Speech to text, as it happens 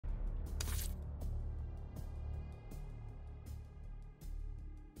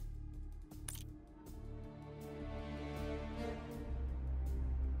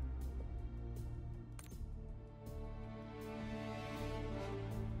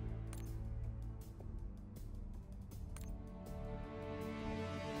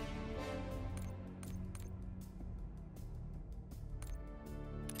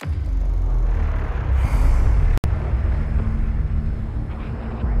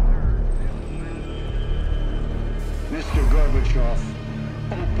Gorbachev,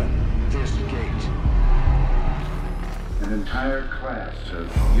 open this gate. An entire class of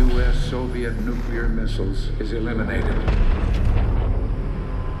U.S.-Soviet nuclear missiles is eliminated.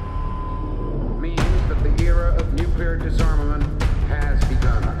 Means that the era of nuclear disarmament has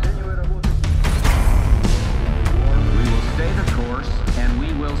begun. We will stay the course, and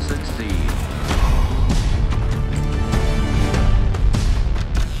we will succeed.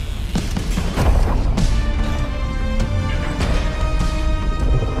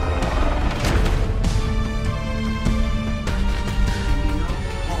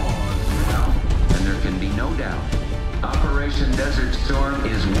 Operation Desert Storm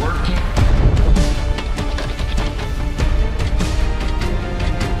is working.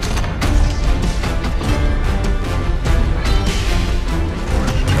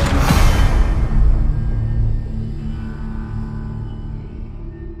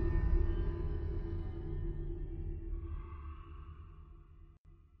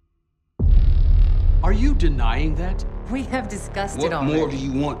 Are you denying that? We have discussed it already. What more do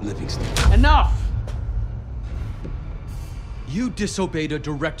you want, Livingston? Enough! You disobeyed a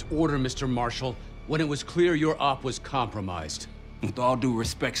direct order, Mr. Marshall, when it was clear your op was compromised. With all due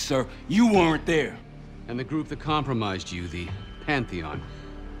respect, sir, you weren't there. And the group that compromised you, the Pantheon,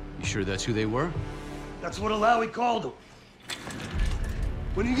 you sure that's who they were? That's what Alawi called them.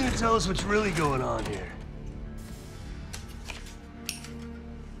 When are you gonna tell us what's really going on here?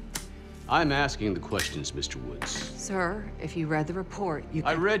 I'm asking the questions, Mr. Woods. Sir, if you read the report, you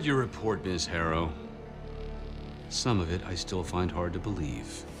I read your report, Ms. Harrow. Some of it I still find hard to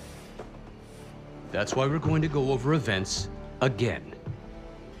believe. That's why we're going to go over events again.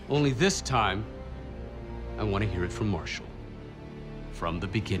 Only this time, I want to hear it from Marshall. From the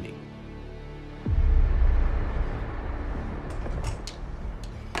beginning.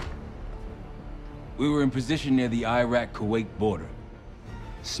 We were in position near the Iraq-Kuwait border.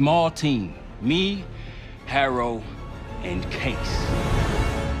 Small team, me, Harrow, and Case.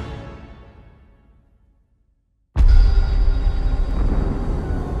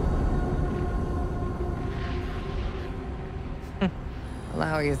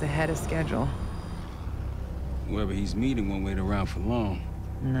 Alawi is ahead of schedule. Whoever he's meeting won't wait around for long.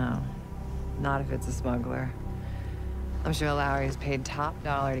 No, not if it's a smuggler. I'm sure Alawi is paid top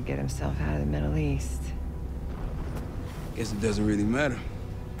dollar to get himself out of the Middle East. Guess it doesn't really matter.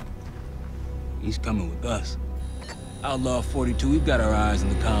 He's coming with us. Outlaw 42, we've got our eyes on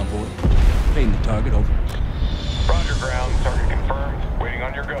the convoy. Paying the target, over. Roger, ground. Target confirmed. Waiting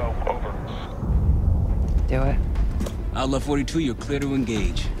on your go. Over. Do it. Outlaw 42, you're clear to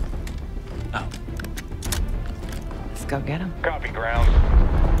engage. Out. Let's go get him. Copy, ground.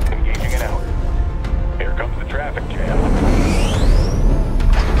 Engaging an hour. Here comes the traffic jam.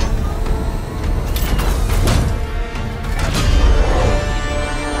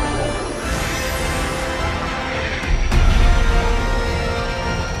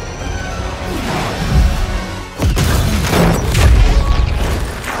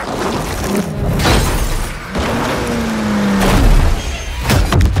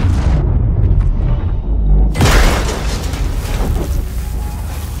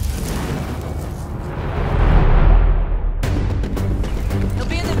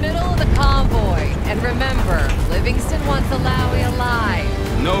 Livingston wants Alawi alive.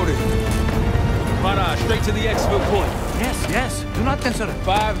 Noted. Para, straight to the exfil point. Yes. Do not answer.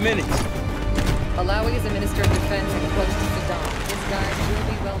 5 minutes. Alawi is a minister of defense and close to Saddam. His guys will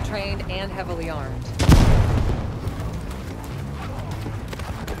be well-trained and heavily armed.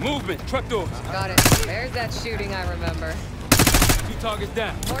 Movement, truck doors. Got it. There's that shooting I remember. 2 targets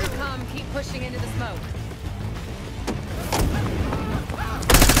down. More to come. Keep pushing into the smoke.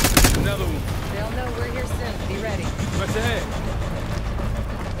 Another one. They'll know we're here soon. Be ready. Press ahead.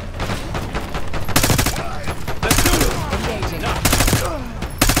 Let's do it. Engaging.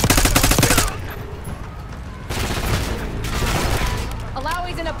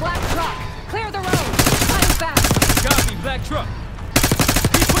 Alawi's in a black truck. Clear the road. Find fast. Copy, black truck.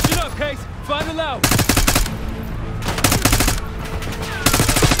 Keep pushing up, Case. Find Alawi.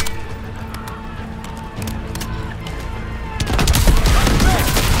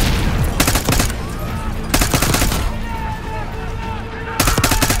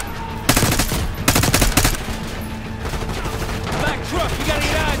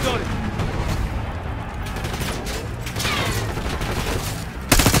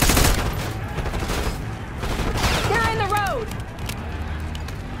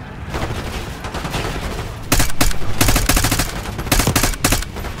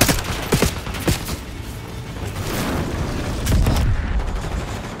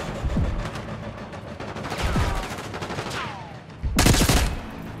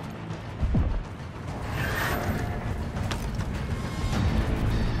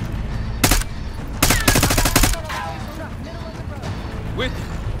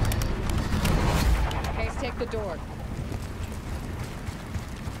 the door.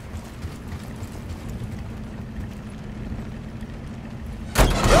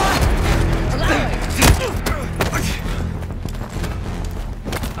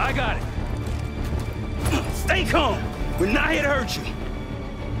 I got it. Stay calm. We're not here to hurt you.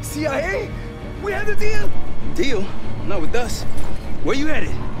 CIA? We had a deal? Deal? Not with us. Where you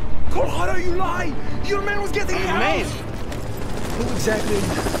headed? Colorado, you lie! Your man was getting out! Man! Who exactly?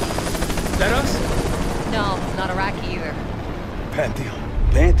 Is that us? No, not Iraqi either.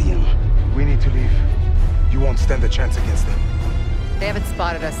 Pantheon. Pantheon. We need to leave. You won't stand a chance against them. They haven't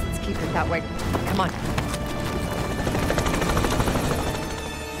spotted us. Let's keep it that way. Come on.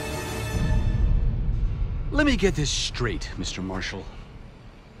 Let me get this straight, Mr. Marshall.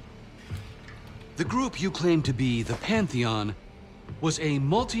 The group you claim to be the Pantheon was a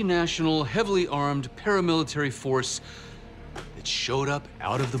multinational, heavily armed paramilitary force that showed up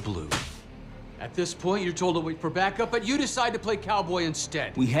out of the blue. At this point, you're told to wait for backup, but you decide to play cowboy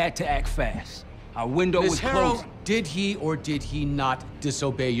instead. We had to act fast. Our window was Miss Harrow, closing. did he or did he not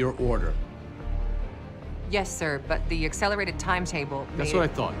disobey your order? Yes, sir, but the accelerated timetable That's what I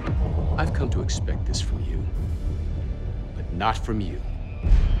thought. I've come to expect this from you, but not from you.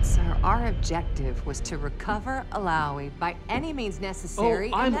 Sir, our objective was to recover Alawi by any means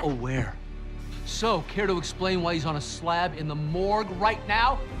necessary. Oh, I'm aware. So, care to explain why he's on a slab in the morgue right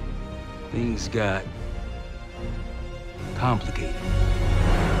now? Things got complicated.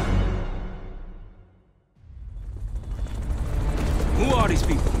 Who are these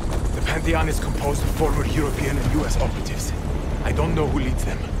people? The Pantheon is composed of former European and US operatives. I don't know who leads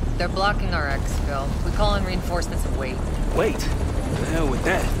them. They're blocking our exfil. We call in reinforcements and wait. Wait. The hell with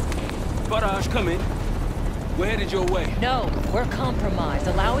that. Barrage, come in. We're headed your way. No, we're compromised.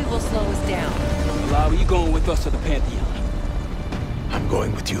 Alawi will slow us down. Alawi, you going with us to the Pantheon? I'm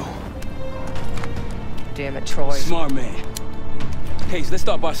going with you. Damn it, Troy. Smart man. Case, let's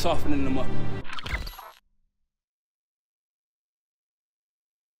start by softening them up.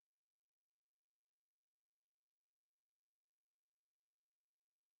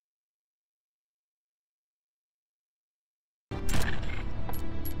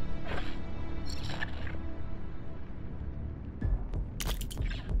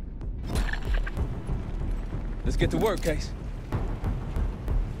 Let's get to work, Case.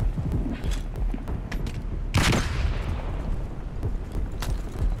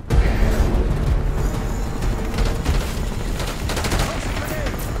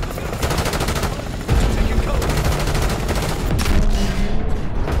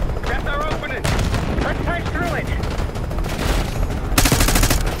 That's our opening. Let's punch through it.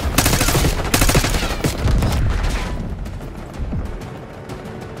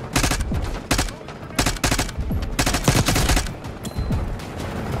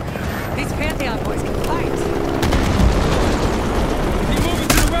 These Pantheon boys can fight. Keep moving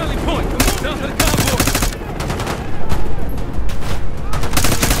to the rally point. Come on, down to the convoy.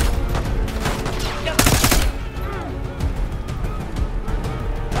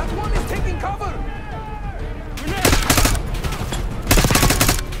 That one is taking cover!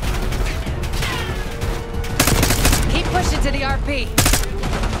 Keep pushing to the RP.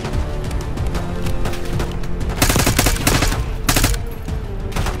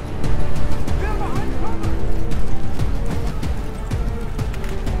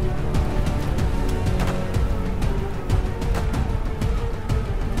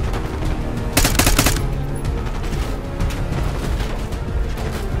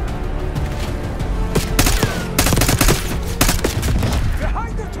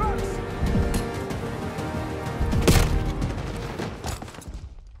 Behind the trucks!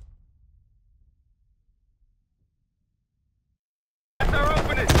 That's our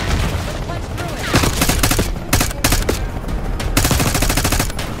opening. Punch through it.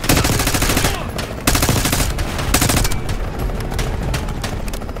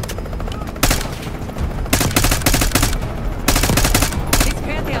 These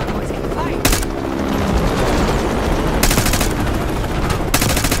Pantheon boys can fight.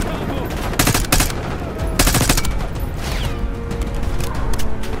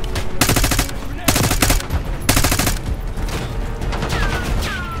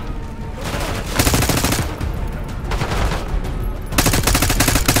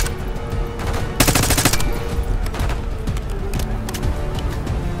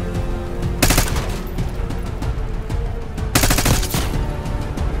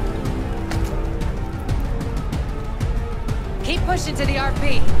 Keep pushing to the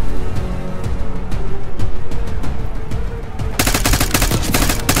RP.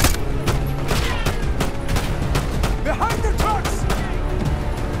 Behind the trucks!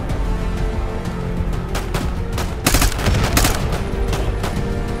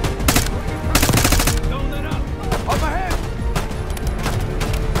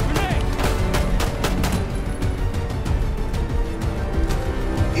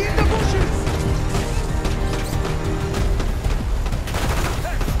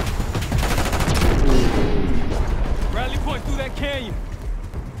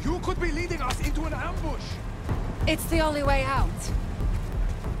 It's the only way out.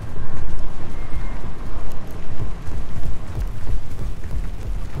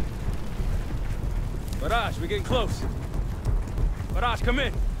 Barrage, we're getting close. Barrage, come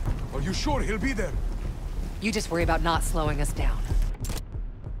in. Are you sure he'll be there? You just worry about not slowing us down.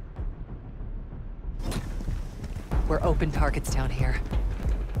 We're open targets down here.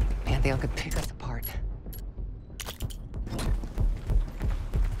 Pantheon could pick us apart.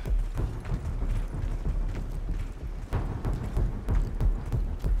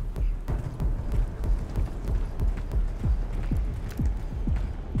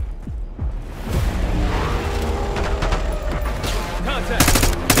 Contact!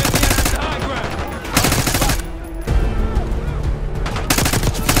 Pantheon at the high ground!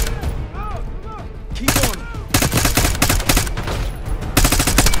 Keep on him.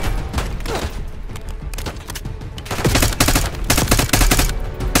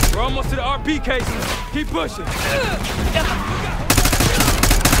 We're almost to the RP cases. Keep pushing.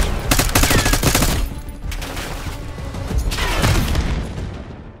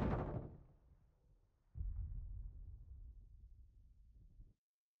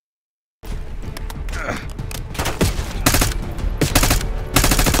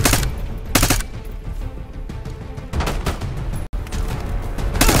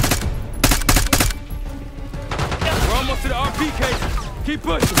 We're almost to the RP cases. Keep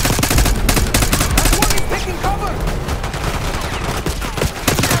pushing. That one is taking cover!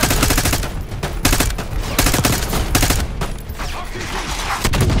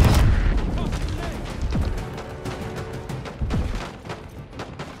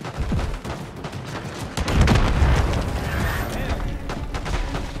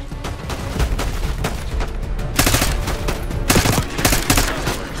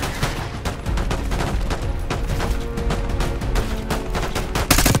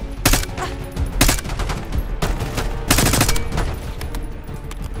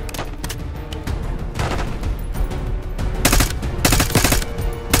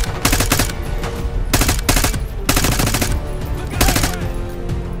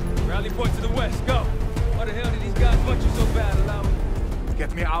 Rally point to the west, go. Why the hell did these guys want you so bad, Allow me?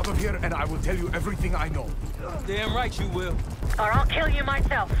 Get me out of here and I will tell you everything I know. Damn right you will. Or I'll kill you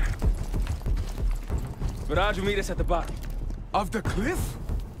myself. Barrage will meet us at the bottom. Of the cliff?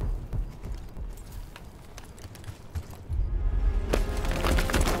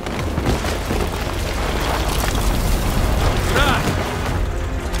 Barrage!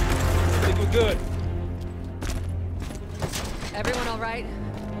 I think we're good. Everyone all right?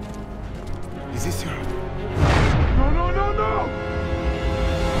 Is this your... No, no, no, no!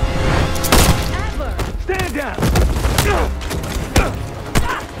 Adler! Stand down!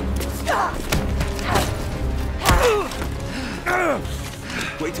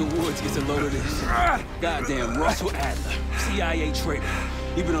 Wait till Woods gets a load of this. Goddamn Russell Adler, CIA traitor.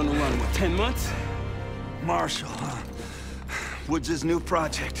 He been on the run, what, 10 months? Marshall, huh? Woods' new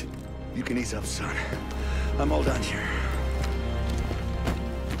project. You can ease up, son. I'm all done here.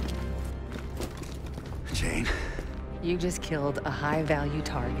 Jane? You just killed a high-value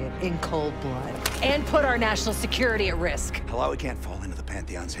target in cold blood and put our national security at risk. Alawi can't fall into the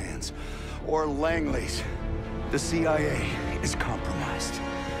Pantheon's hands. Or Langley's. The CIA is compromised.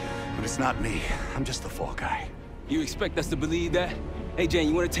 But it's not me. I'm just the fall guy. You expect us to believe that? Hey, Jane,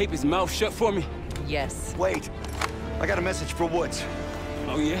 you want to tape his mouth shut for me? Yes. Wait. I got a message for Woods.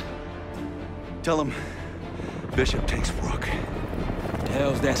 Oh, yeah? Tell him Bishop takes Rook. The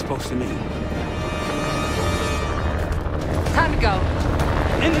hell's that supposed to mean? Time to go.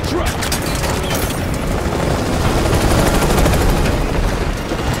 In the truck!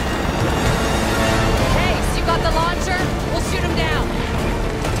 Case, you got the launcher? We'll shoot him down.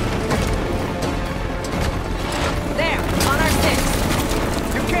 There, on our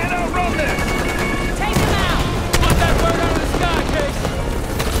 6. You can't outrun them! Take him out! Put that bird out of the sky, Case!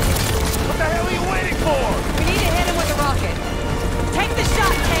 What the hell are you waiting for? We need to hit him with a rocket. Take the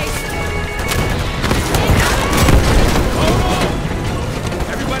shot, Case!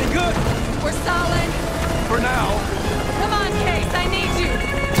 Everybody good? We're solid. For now. Come on, Case, I need you.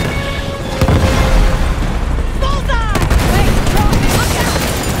 Bullseye! Wait, drop it, look out!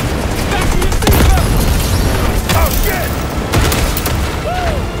 Back to your seatbelt! Oh, shit!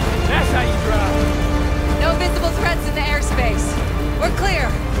 Woo! That's how you drive. No visible threats in the airspace. We're clear.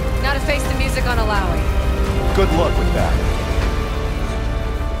 Now to face the music on Alawi. Good luck with that.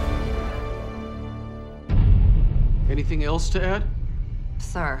 Anything else to add?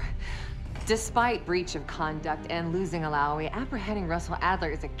 Sir, despite breach of conduct and losing Alawi, apprehending Russell Adler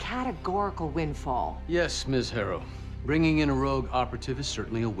is a categorical windfall. Yes, Ms. Harrow. Bringing in a rogue operative is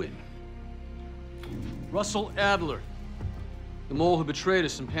certainly a win. Russell Adler, the mole who betrayed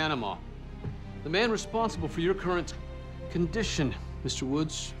us in Panama. The man responsible for your current condition, Mr.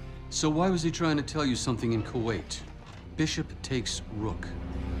 Woods. So why was he trying to tell you something in Kuwait? Bishop takes Rook.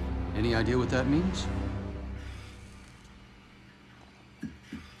 Any idea what that means?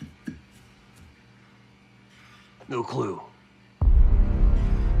 No clue.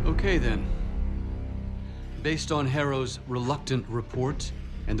 Okay, then. Based on Harrow's reluctant report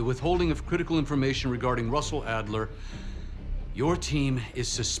and the withholding of critical information regarding Russell Adler, your team is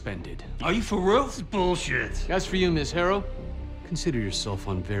suspended. Are you for real? This is bullshit. As for you, Ms. Harrow, consider yourself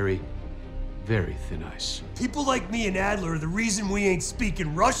on very, very thin ice. People like me and Adler are the reason we ain't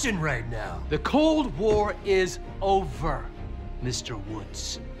speaking Russian right now. The Cold War is over, Mr.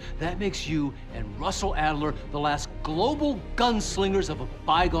 Woods. That makes you and Russell Adler the last global gunslingers of a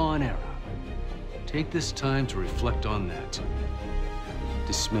bygone era. Take this time to reflect on that.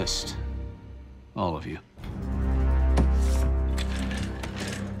 Dismissed. All of you.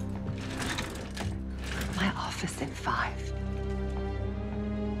 My office in 5.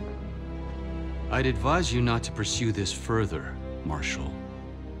 I'd advise you not to pursue this further, Marshal.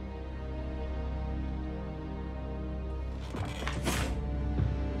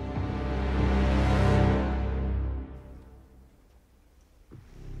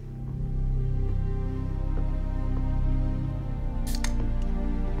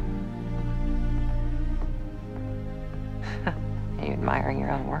 Are you admiring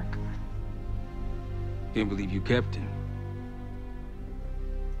your own work? Can't believe you kept him.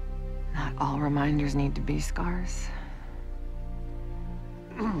 Not all reminders need to be scars.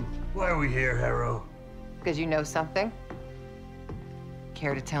 Why are we here, Harrow? Because you know something?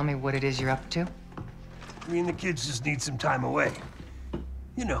 Care to tell me what it is you're up to? Me and the kids just need some time away.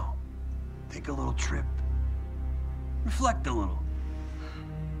 You know, take a little trip. Reflect a little.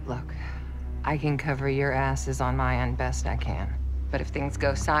 Look, I can cover your asses on my end best I can. But if things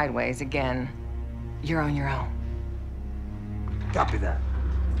go sideways again, you're on your own. Copy that.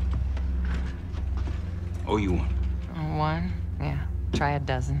 Oh, you one. One? Yeah. Try a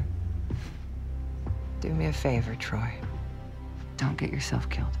dozen. Do me a favor, Troy. Don't get yourself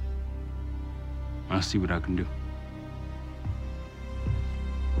killed. I'll see what I can do.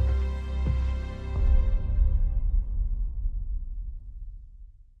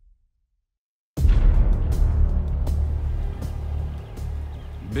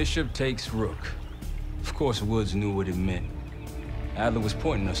 Bishop takes Rook. Of course, Woods knew what it meant. Adler was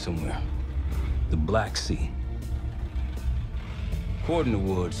pointing us somewhere. The Black Sea. According to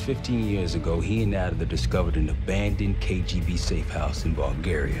Woods, 15 years ago, he and Adler discovered an abandoned KGB safe house in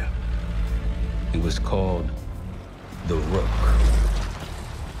Bulgaria. It was called the Rook.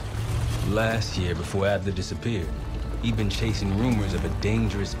 Last year, before Adler disappeared, he'd been chasing rumors of a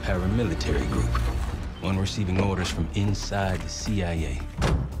dangerous paramilitary group, one receiving orders from inside the CIA.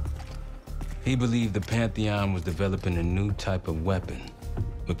 He believed the Pantheon was developing a new type of weapon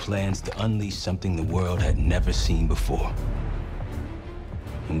with plans to unleash something the world had never seen before.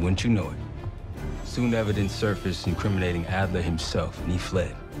 And wouldn't you know it, soon evidence surfaced incriminating Adler himself, and he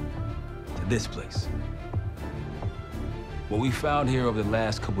fled to this place. What we found here over the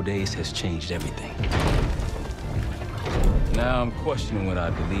last couple days has changed everything. Now I'm questioning what I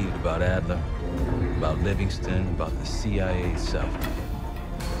believed about Adler, about Livingston, about the CIA itself.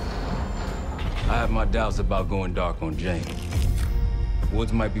 I have my doubts about going dark on Jane.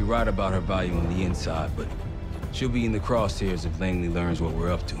 Woods might be right about her value on the inside, but she'll be in the crosshairs if Langley learns what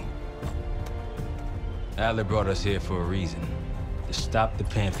we're up to. Adler brought us here for a reason, to stop the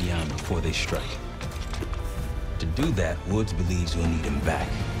Pantheon before they strike. To do that, Woods believes we'll need him back.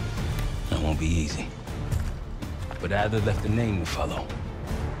 That won't be easy. But Adler left a name to follow.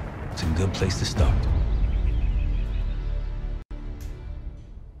 It's a good place to start.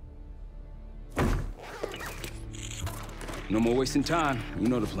 No more wasting time. You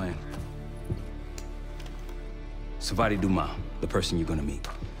know the plan. Savati Dumas, the person you're gonna meet.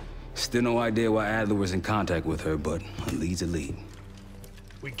 Still no idea why Adler was in contact with her, but a lead's a lead.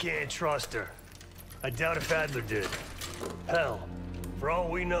 We can't trust her. I doubt if Adler did. Hell, for all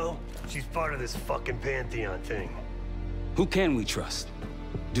we know, she's part of this fucking Pantheon thing. Who can we trust?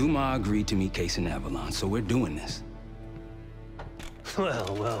 Dumas agreed to meet Case in Avalon, so we're doing this.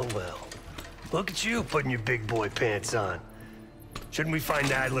 Well, well, well. Look at you putting your big boy pants on. Shouldn't we find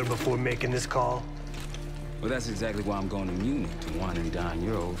Adler before making this call? Well, that's exactly why I'm going to Munich to wine and dine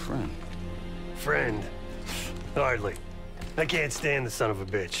your old friend. Friend? Hardly. I can't stand the son of a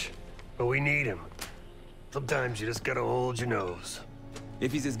bitch. But we need him. Sometimes you just gotta hold your nose.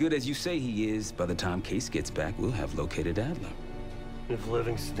 If he's as good as you say he is, by the time Case gets back, we'll have located Adler. If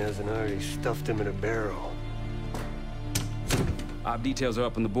Livingston hasn't already stuffed him in a barrel. Our details are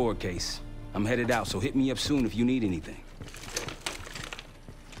up on the board case. I'm headed out, so hit me up soon if you need anything.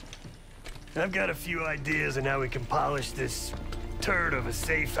 I've got a few ideas on how we can polish this turd of a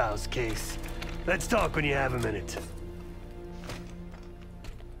safe house case. Let's talk when you have a minute.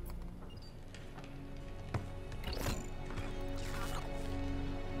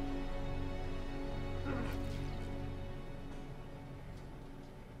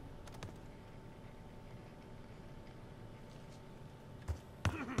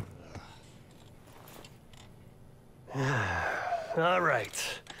 All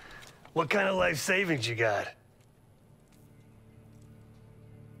right. What kind of life savings you got?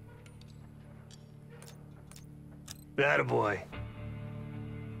 Attaboy.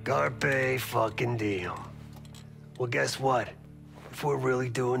 Carpe fucking diem. Well, guess what? If we're really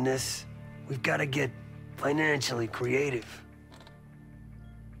doing this, we've got to get financially creative.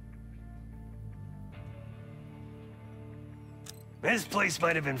 This place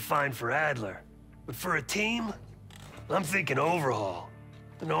might have been fine for Adler, but for a team, I'm thinking overhaul.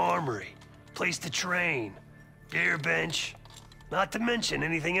 An armory, place to train, gear bench, not to mention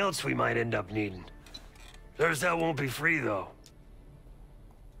anything else we might end up needing. That won't be free, though.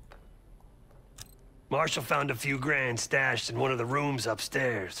 Marshall found a few grand stashed in one of the rooms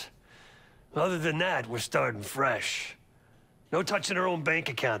upstairs. Other than that, we're starting fresh. No touching our own bank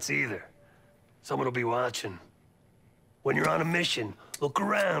accounts either. Someone will be watching. When you're on a mission, look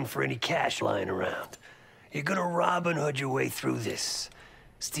around for any cash lying around. You're gonna Robin Hood your way through this.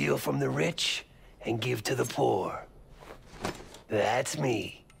 Steal from the rich and give to the poor. That's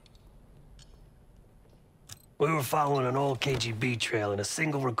me. We were following an old KGB trail and a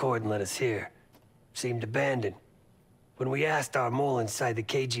single recording led us here. Seemed abandoned. When we asked our mole inside the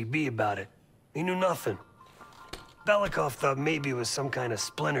KGB about it, he knew nothing. Belikov thought maybe it was some kind of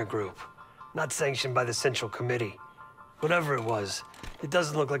splinter group, not sanctioned by the Central Committee. Whatever it was, it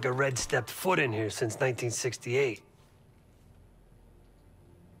doesn't look like a Red stepped foot in here since 1968.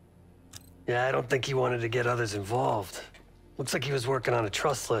 Yeah, I don't think he wanted to get others involved. Looks like he was working on a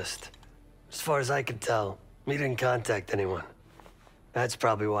trust list. As far as I can tell, he didn't contact anyone. That's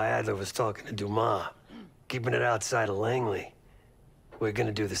probably why Adler was talking to Dumas, keeping it outside of Langley. We're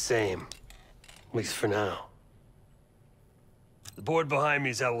gonna do the same, at least for now. The board behind me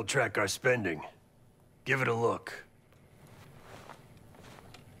is how we'll track our spending. Give it a look.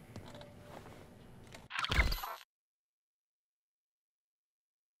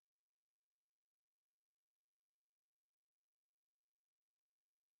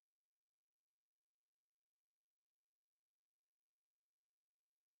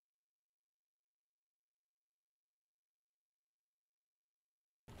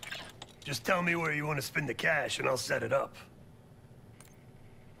 Just tell me where you want to spend the cash and I'll set it up.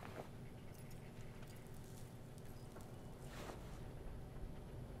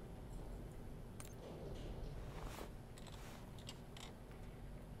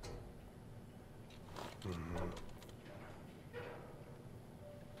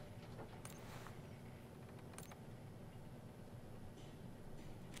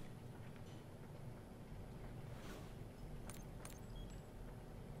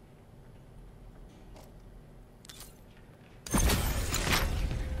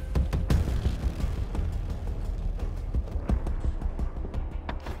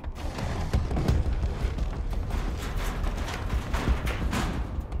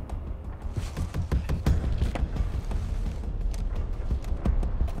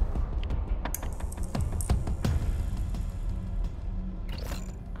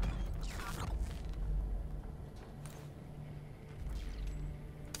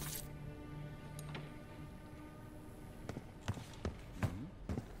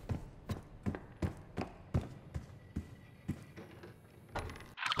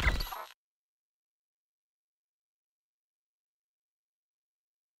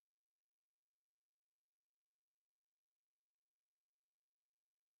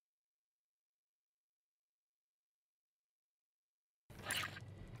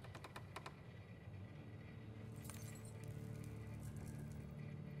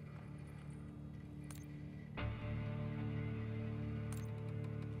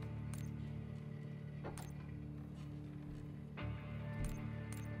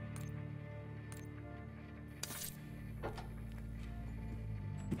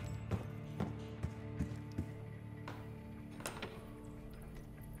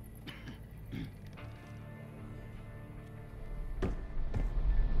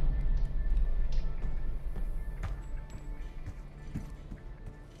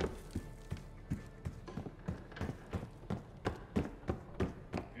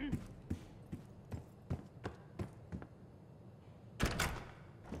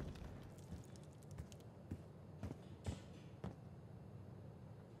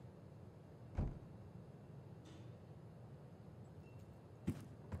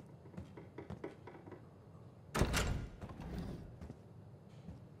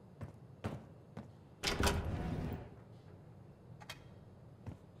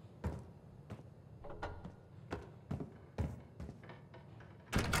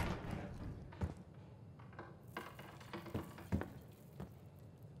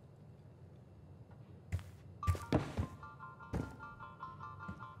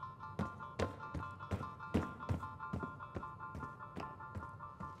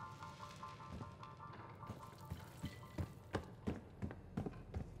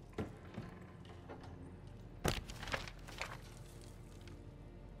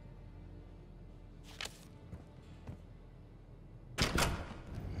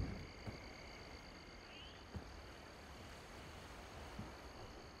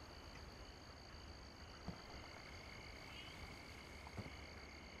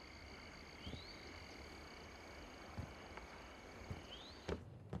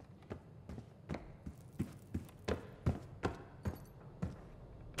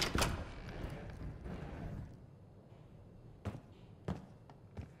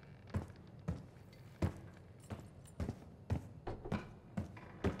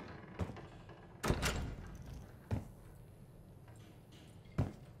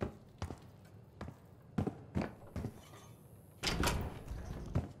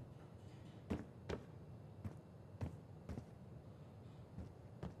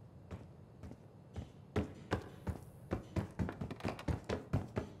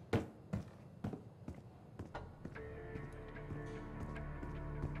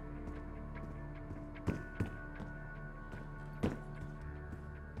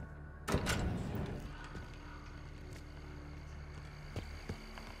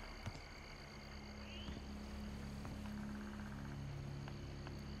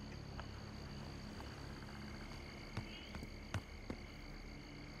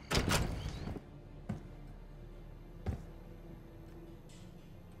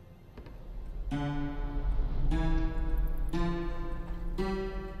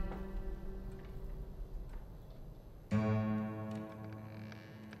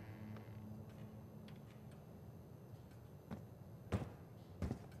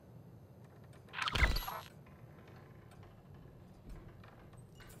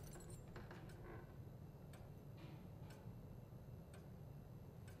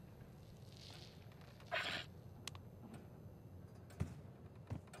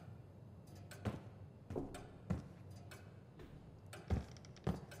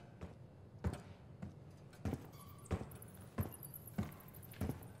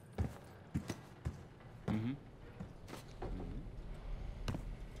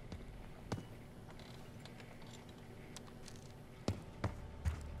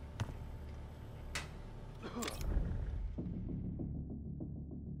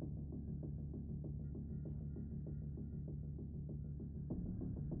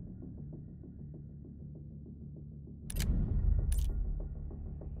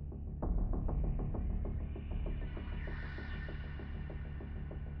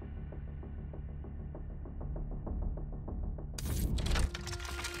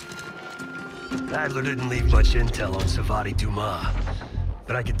 Adler didn't leave much intel on Savati Dumas,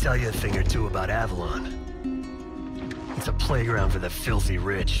 but I could tell you a thing or two about Avalon. It's a playground for the filthy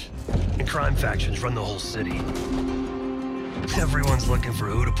rich, and crime factions run the whole city. Everyone's looking for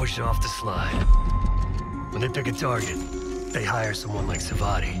who to push off the slide. When they pick a target, they hire someone like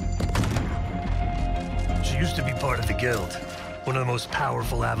Savati. She used to be part of the Guild, one of the most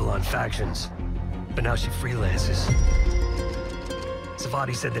powerful Avalon factions, but now she freelances.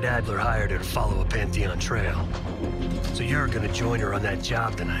 Savati said that Adler hired her to follow a Pantheon trail. So you're gonna join her on that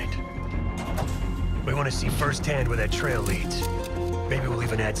job tonight. We want to see firsthand where that trail leads. Maybe we'll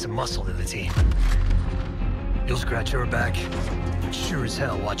even add some muscle to the team. You'll scratch her back, but sure as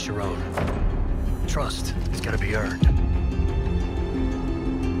hell watch your own. Trust has gotta be earned.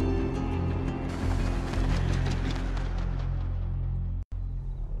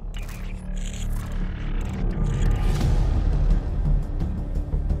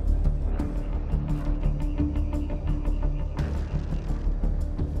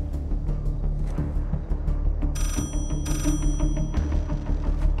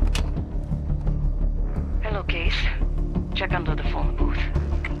 Check under the phone booth.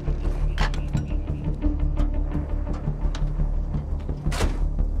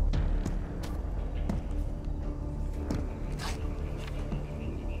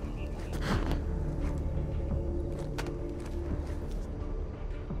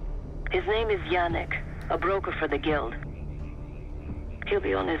 His name is Yannick, a broker for the Guild. He'll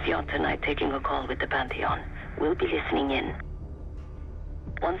be on his yacht tonight taking a call with the Pantheon. We'll be listening in.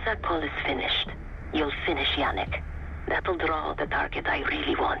 Once that call is finished, you'll finish Yannick. That'll draw the target I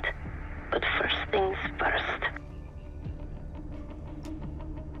really want. But first things first.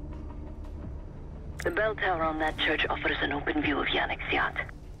 The bell tower on that church offers an open view of Yannick's yacht.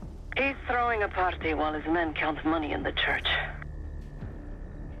 He's throwing a party while his men count money in the church.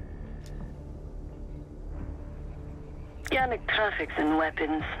 Yannick traffics in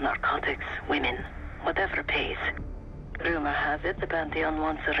weapons, narcotics, women, whatever pays. Rumor has it the Pantheon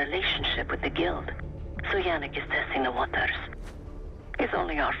wants a relationship with the Guild. So Yannick is testing the waters. He's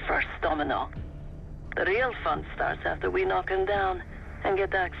only our first domino. The real fun starts after we knock him down and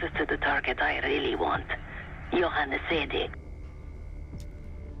get access to the target I really want, Johannes Edi.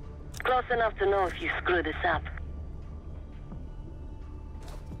 Close enough to know if you screw this up.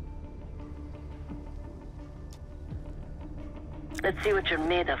 Let's see what you're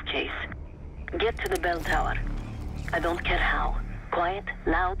made of, Case. Get to the bell tower. I don't care how. Quiet,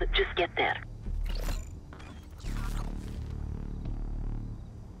 loud, just get there.